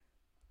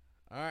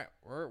All right,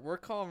 we're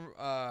calling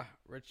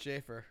Rich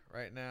Schaefer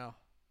right now.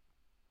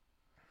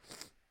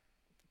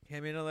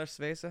 Hand me another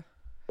Svesa.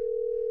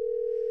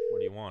 What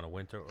do you want, a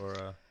winter or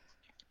a...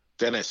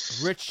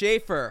 Dennis. Rich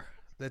Schaefer,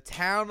 the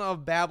town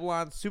of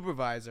Babylon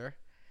supervisor.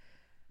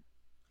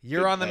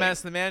 You're Good on the day.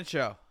 Menace the Man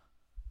show.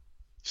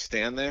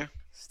 Stan there?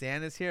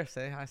 Stan is here.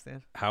 Say hi,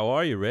 Stan. How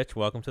are you, Rich?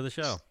 Welcome to the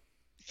show.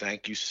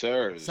 Thank you,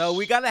 sir. So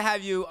we got to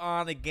have you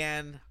on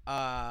again.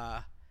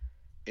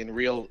 In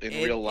real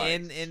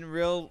life. In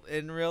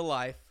real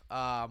life.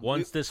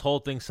 Once this whole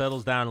thing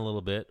settles down a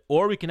little bit,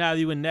 or we can have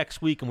you in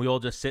next week and we all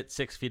just sit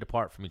 6 feet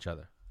apart from each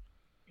other.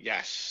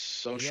 Yes,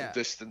 social Yeah.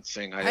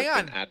 distancing. I Hang have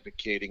on. been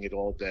advocating it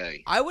all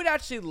day. I would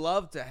actually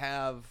love to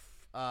have.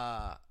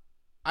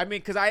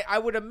 Because I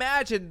would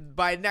imagine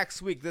by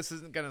next week this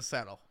isn't going to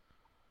settle.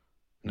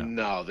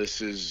 No, this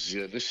is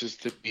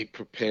to be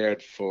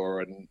prepared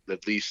for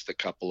at least a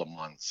couple of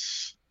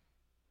months.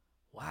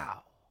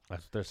 Wow.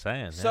 That's what they're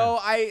saying. So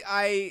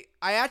I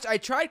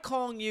tried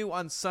calling you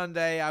on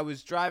Sunday. I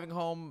was driving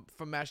home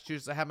from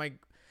Massachusetts. I had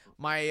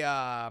my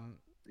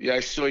Yeah, I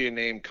saw your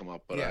name come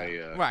up, but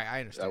yeah, right.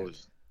 I understand. I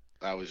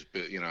was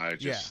I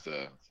just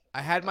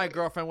I had my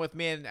girlfriend with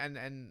me,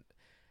 and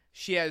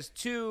she has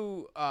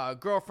two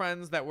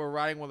girlfriends that were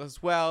riding with us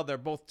as well. They're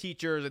both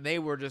teachers, and they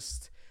were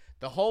just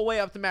the whole way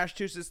up to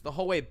Massachusetts, the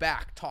whole way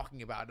back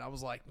talking about it. And I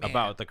was like, man.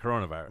 About the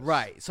coronavirus.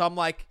 Right. So I'm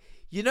like,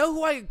 you know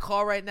who I could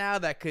call right now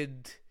that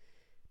could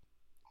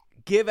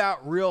give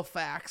out real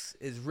facts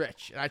is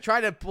Rich. And I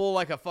tried to pull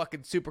like a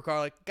fucking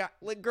supercar,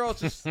 like girls,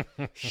 just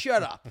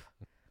shut up.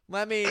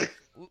 Let me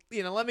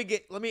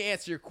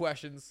answer your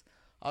questions.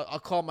 I'll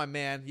call my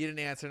man. You didn't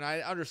answer, and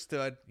I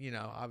understood.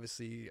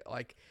 Obviously,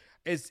 like,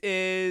 is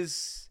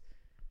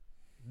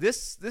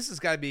this has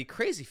got to be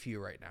crazy for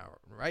you right now,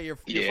 right? Your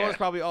phone's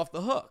probably off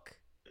the hook.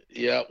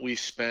 Yeah, we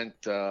spent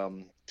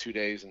 2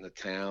 days in the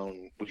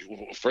town.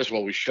 First of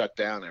all, we shut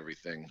down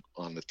everything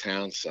on the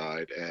town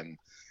side, and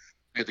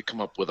we had to come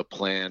up with a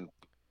plan.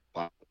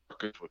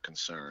 Workers were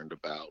concerned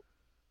about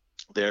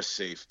their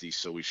safety,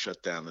 so we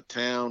shut down the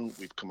town.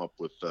 We've come up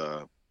with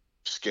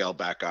scale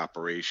back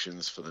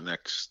operations for the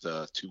next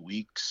 2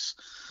 weeks,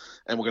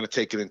 and we're going to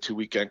take it in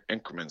 2-week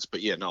increments.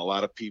 But yeah, no, a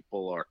lot of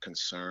people are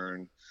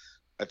concerned.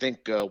 I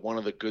think one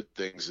of the good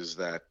things is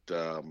that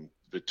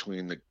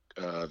between the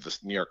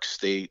New York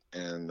State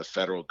and the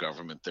federal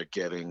government, they're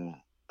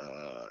getting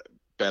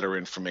better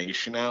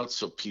information out,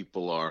 so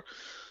people are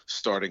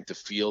starting to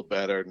feel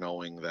better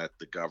knowing that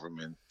the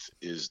government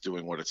is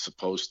doing what it's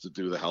supposed to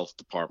do. The health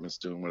department's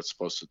doing what it's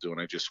supposed to do. And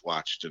I just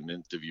watched an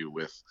interview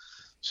with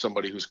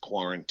somebody who's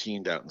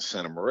quarantined out in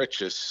Santa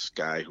Mauritius,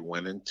 guy who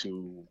went in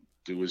to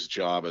do his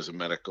job as a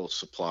medical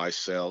supply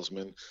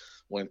salesman,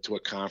 went to a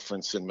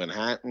conference in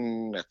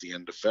Manhattan at the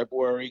end of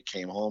February,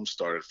 came home,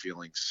 started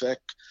feeling sick,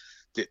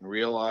 didn't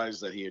realize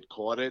that he had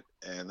caught it,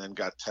 and then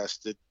got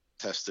tested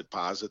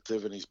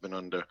positive, and he's been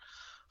under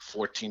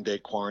 14-day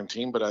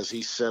quarantine. But as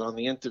he said on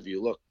the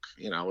interview, look,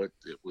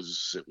 it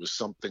was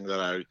something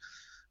that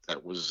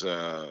was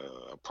a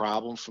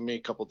problem for me. A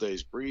couple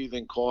days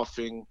breathing,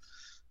 coughing,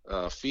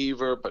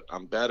 fever, but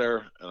I'm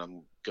better, and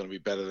I'm going to be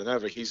better than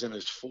ever. He's in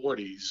his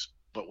 40s,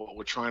 but what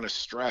we're trying to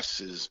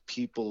stress is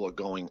people are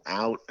going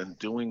out and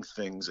doing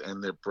things,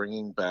 and they're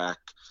bringing back.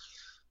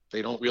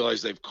 They don't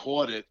realize they've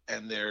caught it,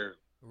 and they're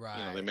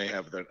Right. They may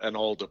have an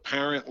older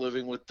parent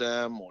living with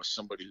them, or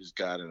somebody who's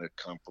got a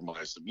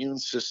compromised immune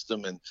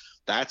system, and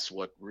that's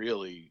what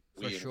really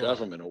we in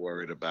government are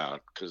worried about,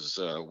 because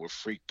we're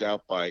freaked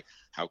out by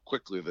how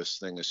quickly this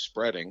thing is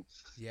spreading,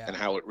 and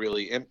how it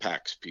really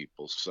impacts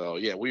people. So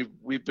yeah,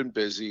 we've been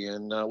busy,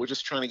 and we're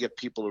just trying to get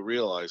people to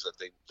realize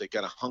that they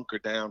got to hunker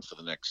down for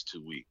the next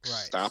 2 weeks. Right.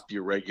 Stop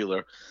your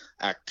regular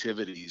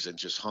activities and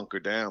just hunker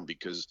down,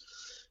 because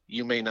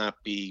you may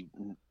not be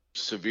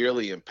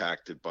severely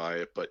impacted by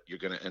it, but you're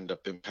going to end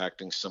up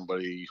impacting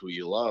somebody who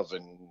you love,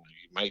 and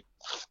you might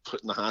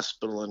put in the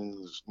hospital,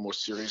 and more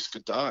serious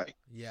could die.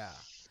 Yeah.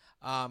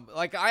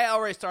 Like I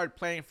already started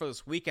planning for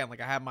this weekend. Like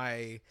I have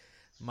my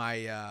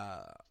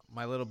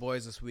little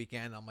boys this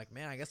weekend. I'm like,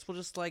 man, I guess we'll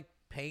just like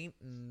paint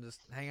and just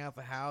hang out at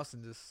the house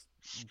and just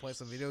play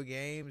some video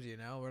games.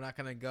 We're not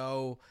going to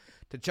go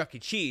to Chuck E.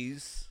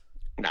 Cheese.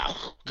 No,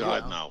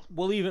 God, no.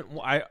 Well, even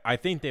I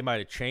think they might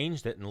have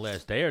changed it in the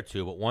last day or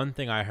two. But one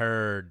thing I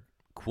heard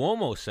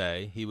Cuomo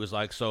say, he was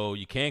like, so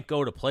you can't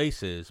go to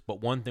places, but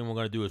one thing we're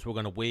going to do is we're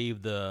going to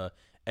waive the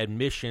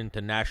admission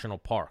to national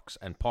parks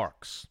and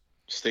parks.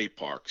 State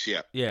parks,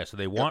 yeah. Yeah, so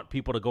they want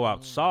people to go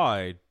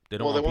outside. They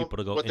don't want people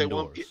to go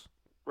indoors.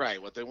 Right,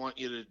 what they want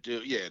you to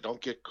do, don't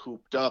get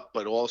cooped up,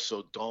 but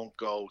also don't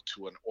go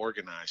to an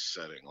organized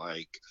setting.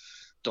 Like,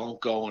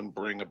 don't go and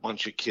bring a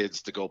bunch of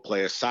kids to go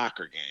play a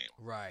soccer game.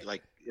 Right.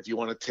 Like, if you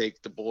want to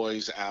take the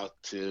boys out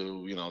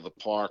to, the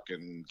park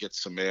and get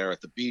some air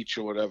at the beach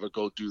or whatever,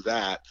 go do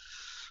that.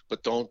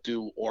 But don't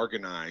do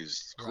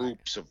organized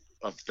groups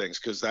of things,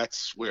 because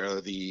that's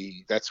where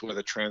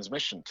the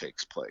transmission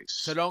takes place.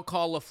 So don't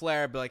call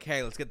LaFleur and be like,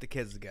 hey, let's get the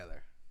kids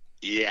together.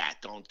 Yeah,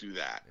 don't do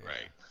that. Yeah.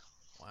 Right.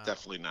 Wow.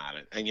 Definitely not.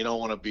 And you don't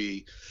want to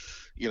be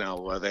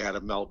they had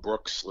a Mel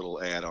Brooks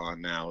little ad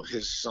on now.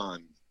 His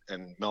son,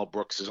 and Mel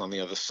Brooks is on the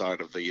other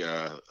side of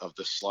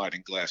the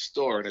sliding glass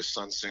door, and his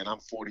son's saying, "I'm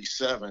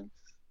 47.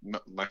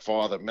 My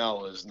father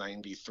Mel is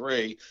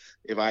 93.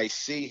 If I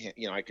see him,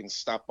 I can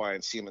stop by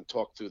and see him and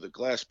talk through the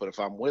glass. But if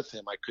I'm with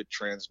him, I could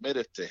transmit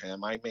it to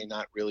him. I may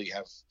not really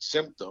have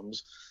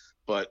symptoms,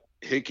 but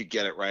he could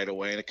get it right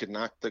away, and it could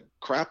knock the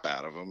crap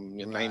out of him.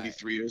 Right.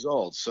 93 years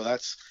old. So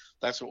that's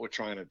what we're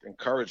trying to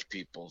encourage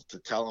people to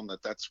tell them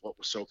that's what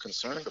we're so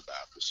concerned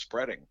about, the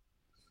spreading.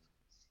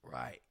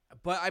 Right.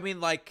 But I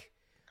mean, like,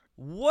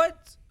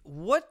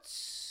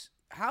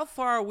 how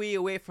far are we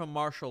away from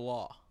martial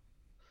law?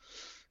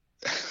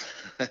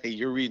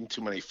 You're reading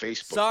too many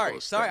Facebook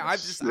posts. Sorry.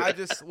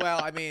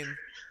 Well, I mean.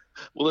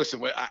 Well,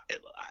 listen,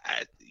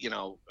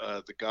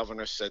 the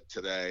governor said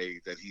today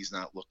that he's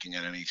not looking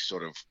at any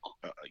sort of,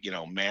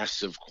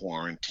 massive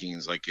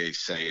quarantines like a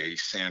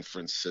San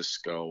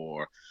Francisco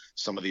or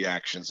some of the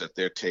actions that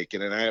they're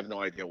taking. And I have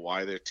no idea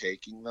why they're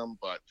taking them.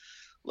 But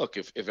look,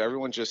 if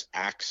everyone just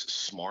acts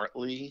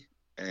smartly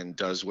and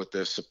does what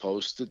they're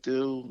supposed to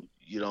do,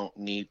 you don't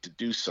need to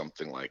do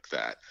something like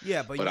that.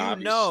 Yeah, but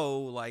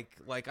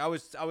like I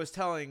was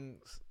telling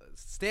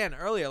Stan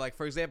earlier, like,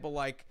 for example,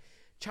 like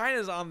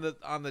China's on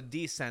the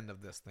descent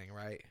of this thing,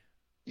 right?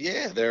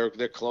 Yeah,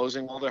 they're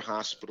closing all their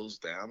hospitals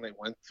down. They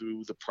went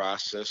through the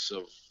process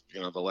of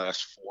the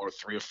last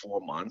 3 or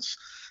 4 months,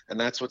 and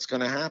that's what's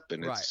going to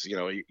happen. Right. It's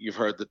you've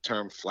heard the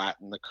term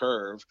flatten the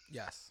curve.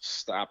 Yes.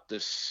 Stop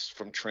this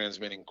from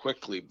transmitting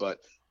quickly, but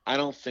I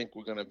don't think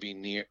we're going to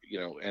be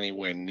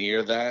anywhere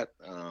near that.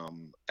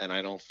 And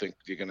I don't think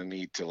you're going to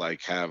need to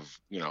have,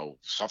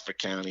 Suffolk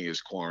County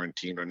is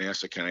quarantined or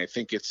Nassau County. I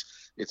think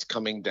it's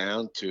coming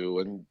down to,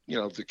 and,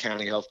 the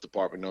county health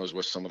department knows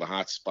where some of the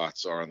hot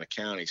spots are in the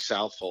county.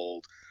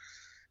 Southold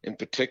in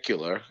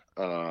particular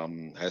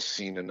has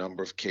seen a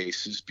number of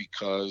cases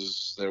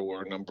because there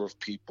were a number of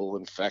people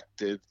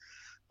infected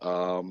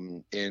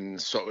in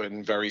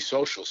very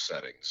social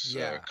settings.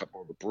 Yeah. A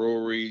couple of the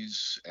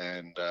breweries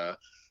and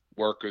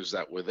workers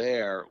that were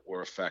there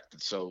were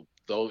affected. So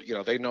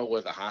they know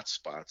where the hot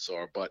spots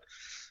are, but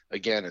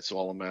again, it's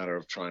all a matter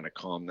of trying to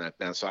calm that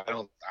down. So I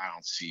don't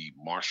see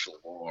martial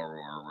law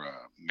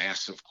or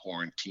massive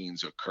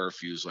quarantines or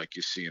curfews like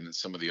you're seeing in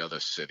some of the other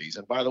cities.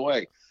 And by the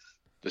way,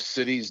 the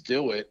cities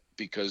do it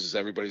because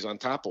everybody's on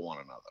top of one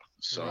another.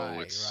 So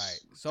right.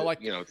 So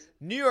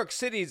New York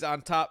City's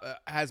on top,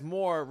 has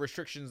more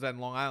restrictions than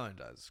Long Island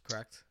does,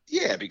 correct?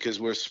 Yeah, because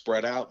we're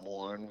spread out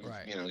more, and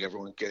right.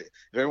 If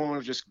everyone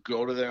would just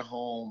go to their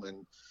home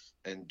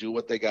and do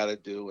what they got to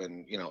do,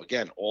 and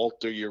again,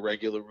 alter your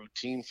regular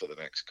routine for the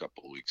next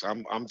couple of weeks.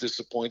 I'm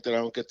disappointed I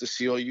don't get to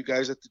see all you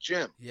guys at the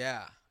gym.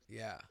 Yeah.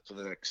 For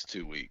the next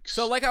 2 weeks.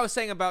 So like I was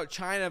saying about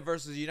China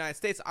versus the United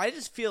States, I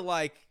just feel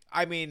like,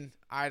 I mean,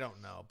 I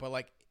don't know, but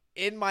like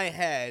in my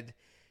head,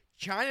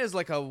 China's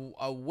like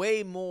a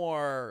way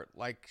more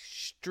like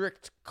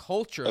strict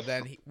culture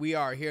than we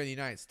are here in the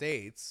United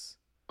States.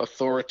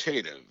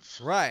 Authoritative.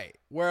 Right.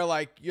 Where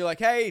like you're like,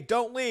 hey,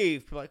 don't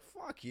leave. People are like,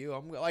 fuck you.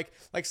 I'm like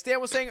Stan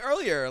was saying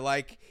earlier,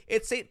 like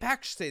it's St.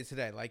 Patrick's Day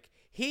today. Like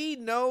he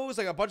knows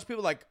like a bunch of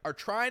people like are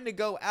trying to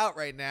go out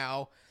right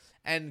now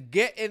and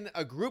get in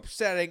a group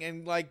setting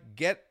and like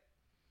get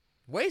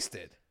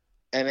wasted.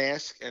 And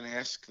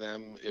ask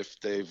them if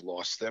they've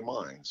lost their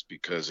minds,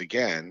 because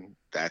again,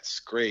 that's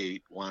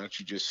great. Why don't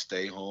you just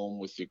stay home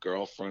with your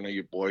girlfriend or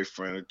your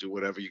boyfriend or do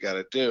whatever you got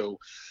to do,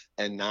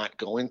 and not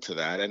go into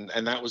that. And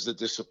that was the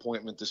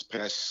disappointment this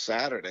past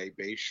Saturday.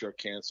 Bayshore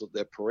canceled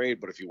their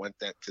parade, but if you went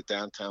to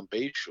downtown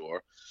Bayshore,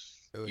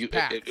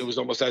 it was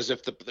almost as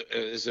if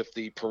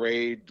the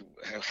parade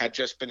had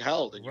just been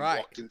held, and you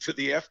walked into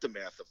the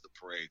aftermath of the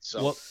parade.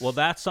 So well,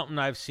 that's something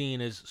I've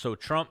seen is, so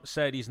Trump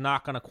said he's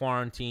not going to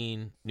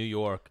quarantine New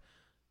York.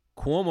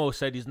 Cuomo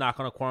said he's not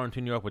going to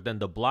quarantine New York, but then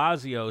De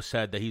Blasio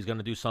said that he's going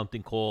to do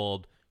something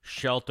called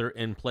shelter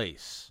in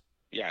place.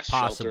 Yes,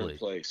 possibly. Shelter in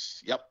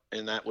place. Yep,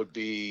 and that would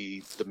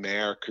be, the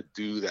mayor could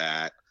do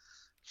that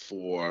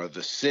for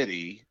the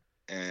city.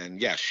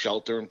 And yes,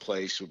 shelter in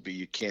place would be,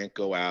 you can't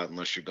go out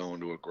unless you're going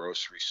to a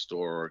grocery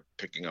store or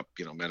picking up,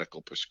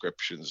 medical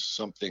prescriptions,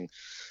 something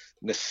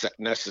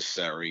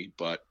necessary.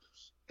 But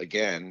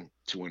again,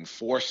 to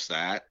enforce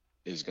that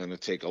is going to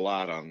take a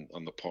lot on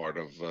the part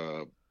of,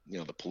 the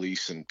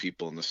police and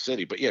people in the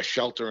city. But yeah,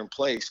 shelter in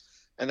place.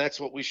 And that's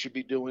what we should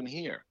be doing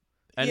here.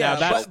 And yeah,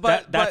 now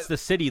that's the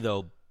city,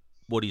 though,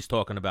 what he's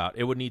talking about.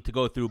 It would need to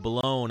go through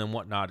Bologna and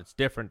whatnot. It's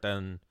different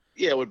than...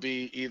 Yeah, it would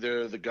be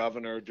either the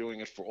governor doing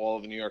it for all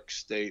of New York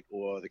State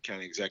or the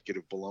county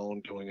executive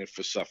Bologna doing it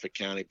for Suffolk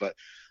County. But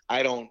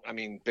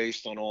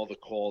based on all the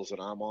calls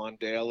that I'm on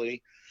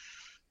daily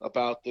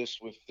about this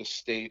with the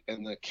state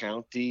and the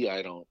county,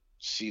 I don't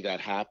see that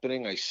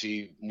happening. I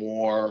see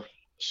more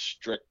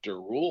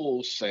stricter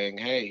rules saying,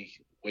 hey,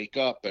 wake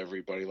up,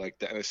 everybody, like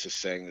that. And it's just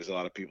saying, there's a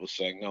lot of people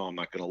saying, no, I'm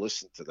not going to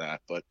listen to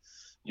that. But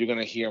you're going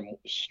to hear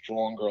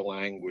stronger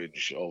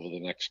language over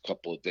the next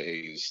couple of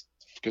days.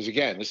 Because,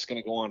 again, this is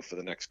going to go on for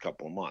the next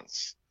couple of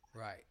months.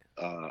 Right.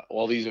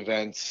 All these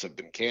events have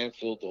been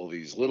canceled. All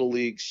these little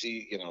league,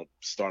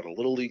 start of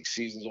little league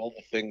seasons. All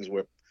the things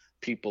where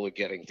people are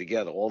getting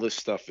together. All this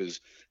stuff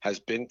has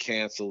been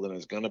canceled and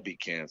is going to be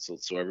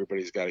canceled. So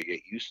everybody's got to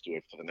get used to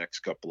it for the next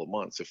couple of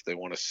months if they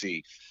want to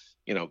see,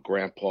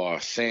 Grandpa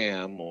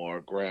Sam or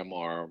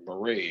Grandma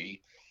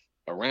Marie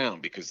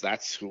around, because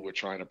that's who we're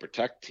trying to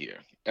protect here.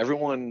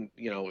 Everyone,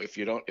 if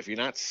you're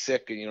not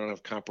sick and you don't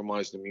have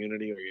compromised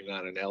immunity, or you're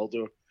not an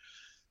elder,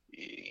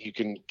 you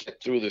can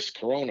get through this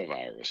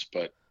coronavirus.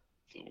 But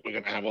we're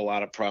going to have a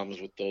lot of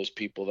problems with those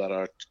people that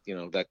are,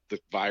 that the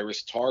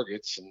virus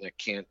targets and that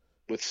can't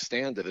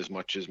withstand it as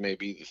much as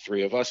maybe the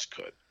three of us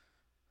could.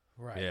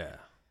 Right. Yeah.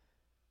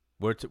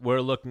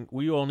 We're looking.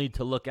 We all need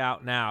to look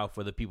out now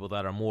for the people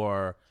that are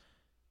more,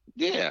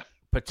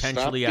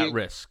 potentially at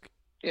risk.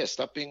 Yeah,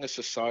 stop being a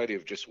society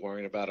of just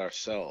worrying about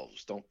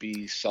ourselves. Don't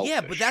be selfish.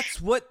 Yeah, but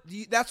that's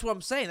what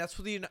I'm saying. That's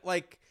what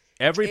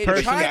Every in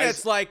person. China, guys,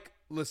 it's like,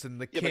 listen,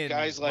 the yeah, kin. but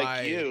guys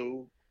like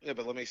you. Yeah,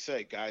 but let me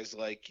say, guys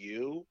like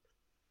you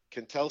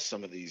can tell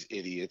some of these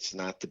idiots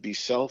not to be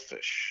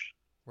selfish.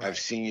 Right. I've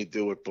seen you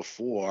do it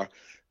before,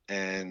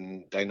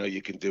 and I know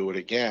you can do it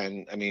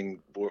again. I mean,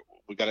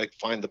 we got to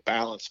find the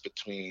balance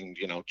between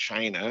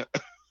China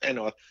and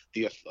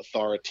the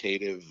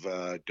authoritative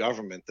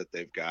government that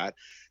they've got,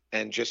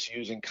 and just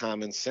using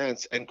common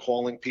sense and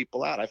calling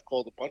people out. I've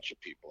called a bunch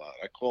of people out.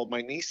 I called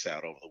my niece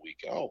out over the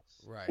weekend. Oh,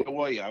 right. Where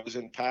were you? I was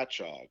in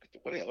Patchogue.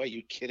 What are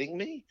you kidding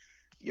me?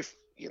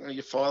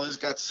 Your father's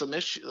got some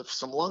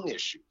lung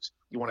issues.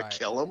 You want Right. to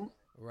kill him?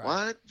 Right.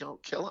 What?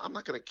 Don't kill him. I'm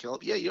not going to kill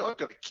him. Yeah, you're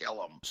going to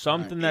kill him.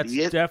 Something that's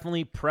idiot.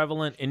 definitely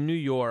prevalent in New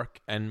York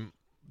and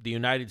the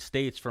United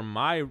States, from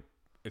my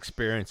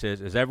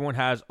experiences, is everyone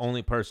has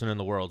only person in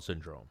the world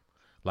syndrome.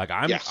 Like,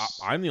 I'm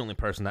the only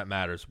person that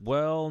matters.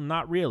 Well,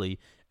 not really.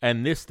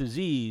 And this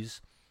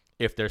disease,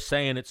 if they're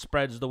saying it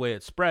spreads the way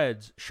it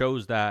spreads,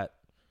 shows that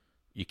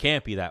you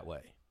can't be that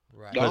way.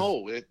 Right.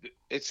 No,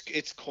 it's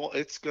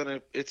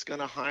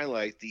gonna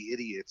highlight the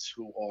idiots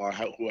who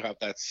have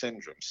that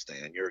syndrome.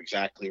 Stan, you're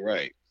exactly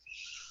right.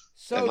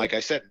 So, And like I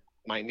said,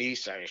 my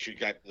niece, she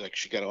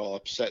got all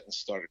upset and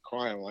started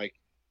crying. I'm like,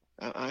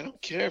 I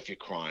don't care if you're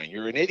crying.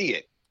 You're an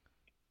idiot.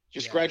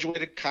 Just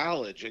graduated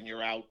college and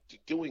you're out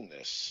doing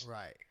this.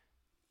 right.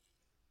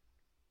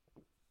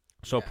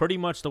 So pretty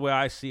much the way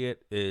I see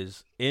it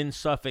is, in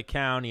Suffolk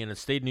County in the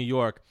state of New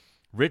York,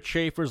 Rich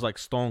Schaefer's like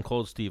Stone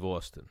Cold Steve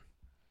Austin.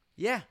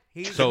 Yeah,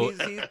 he's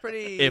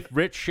pretty. If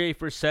Rich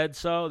Schaefer said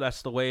so,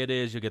 that's the way it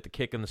is. You'll get the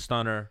kick and the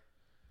stunner.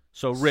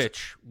 So,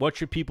 Rich, what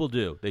should people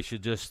do? They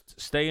should just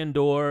stay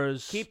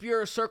indoors. Keep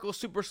your circle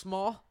super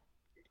small.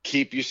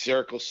 Keep your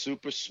circle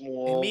super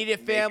small.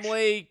 Immediate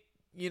family,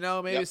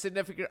 maybe a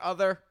significant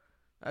other.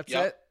 That's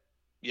it.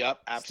 Yep,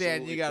 absolutely.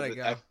 Stan, you gotta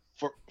go.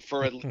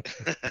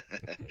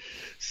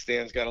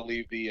 Stan's got to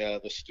leave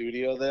the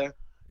studio there.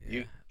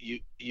 Yeah.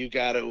 You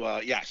got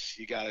to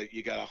you got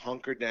to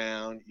hunker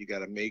down. You got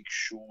to make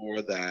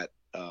sure that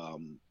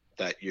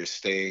that you're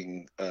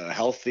staying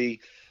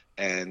healthy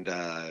and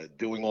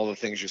doing all the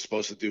things you're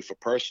supposed to do for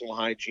personal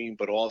hygiene,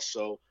 but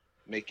also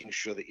making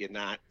sure that you're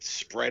not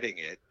spreading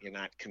it, you're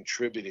not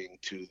contributing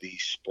to the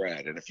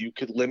spread. And if you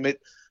could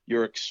limit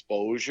your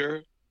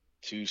exposure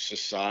to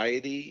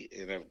society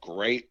in a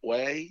great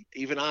way,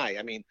 even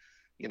I mean,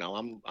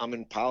 I'm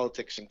in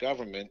politics and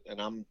government,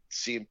 and I'm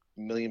seeing a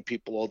million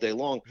people all day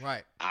long.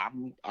 Right.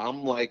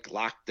 I'm like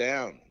locked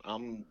down.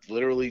 I'm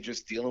literally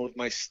just dealing with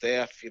my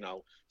staff,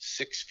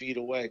 6 feet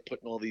away,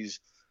 putting all these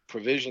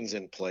provisions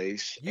in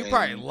place. You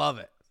probably love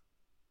it.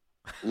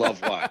 Love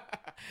what?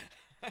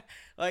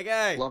 Like,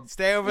 hey,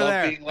 stay over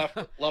there.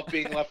 Love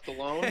being left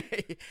alone.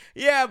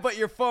 Yeah, but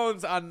your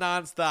phone's on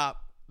nonstop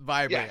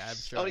vibrate. Yes. I'm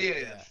sure. Oh yeah,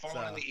 the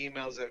phone and the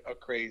emails are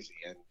crazy,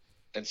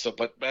 and so,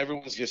 but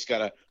everyone's just got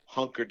to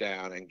hunker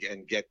down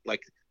and get,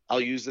 like,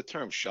 I'll use the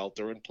term,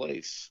 shelter in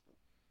place.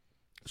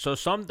 So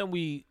something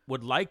we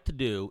would like to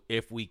do,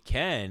 if we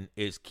can,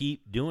 is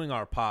keep doing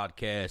our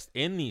podcast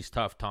in these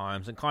tough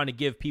times and kind of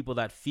give people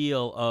that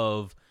feel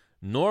of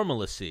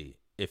normalcy,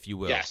 if you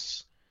will.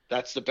 Yes,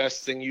 that's the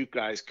best thing you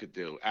guys could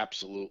do.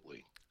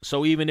 Absolutely.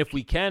 So even if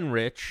we can,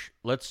 Rich,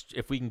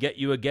 if we can get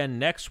you again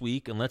next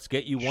week, and let's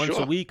get you once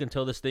a week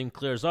until this thing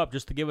clears up,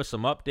 just to give us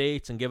some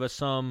updates and give us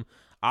some,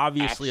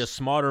 obviously, a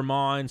smarter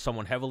mind,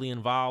 someone heavily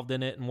involved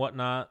in it and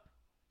whatnot.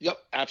 Yep,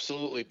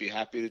 absolutely. Be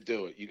happy to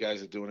do it. You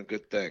guys are doing a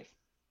good thing.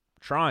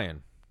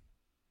 Trying.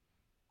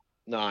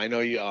 No, I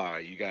know you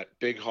are. You got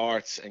big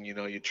hearts, and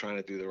you're trying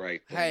to do the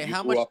right thing. Hey,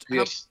 how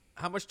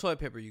much toilet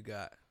paper you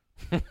got?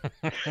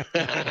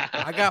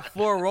 I got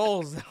 4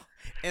 rolls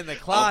in the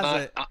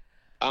closet.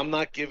 I'm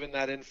not giving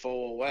that info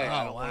away. Oh,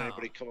 I don't want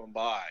anybody coming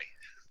by.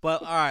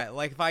 But all right,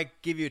 like if I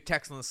give you a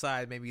text on the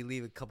side, maybe you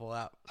leave a couple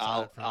out.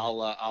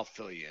 I'll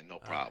fill you in. No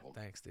problem.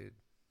 Right, thanks, dude.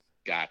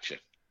 Gotcha.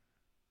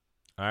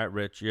 All right,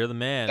 Rich, you're the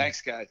man.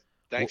 Thanks, guys.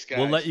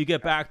 We'll let you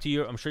get back to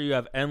your. I'm sure you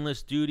have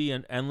endless duty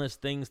and endless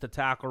things to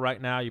tackle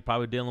right now. You're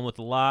probably dealing with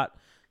a lot.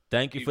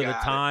 Thank you for the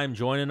time,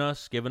 joining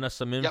us, giving us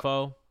some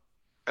info.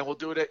 And we'll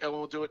do it. And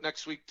we'll do it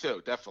next week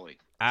too. Definitely.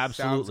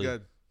 Absolutely. Sounds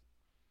good.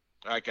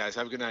 All right, guys.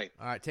 Have a good night.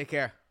 All right, take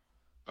care.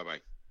 Bye-bye.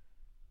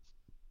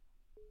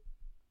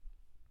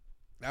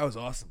 That was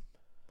awesome.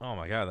 Oh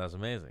my god, that's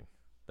amazing.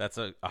 That's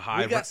a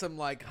high. We got some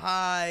like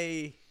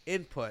high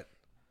input.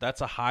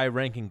 That's a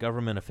high-ranking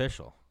government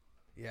official.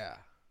 Yeah.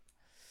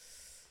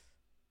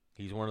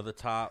 He's one of the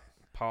top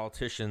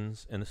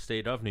politicians in the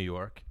state of New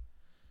York.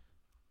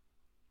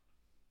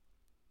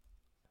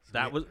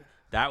 That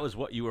was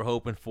what you were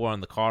hoping for on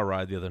the car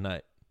ride the other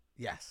night.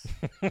 Yes.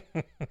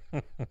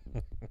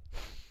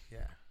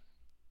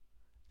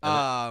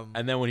 Yeah.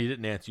 And then when he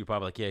didn't answer, you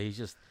probably like, yeah, he's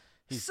just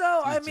So, he's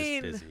I just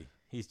mean- busy.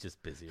 He's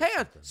just busy. or Hang on.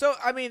 something. So,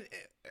 I mean,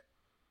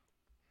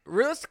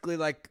 realistically,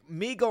 like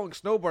me going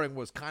snowboarding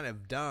was kind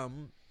of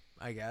dumb,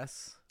 I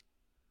guess.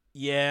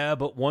 Yeah,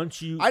 but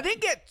once you I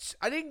didn't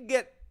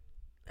get.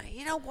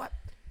 You know what?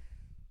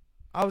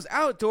 I was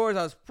outdoors.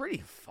 I was pretty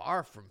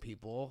far from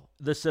people.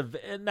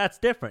 and that's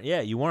different.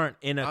 Yeah, you weren't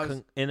in I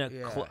was-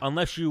 yeah.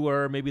 unless you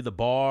were maybe the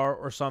bar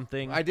or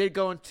something. I did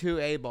go into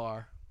a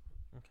bar,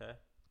 Okay.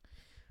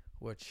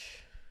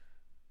 which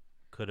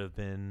Could have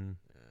been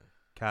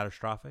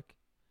catastrophic.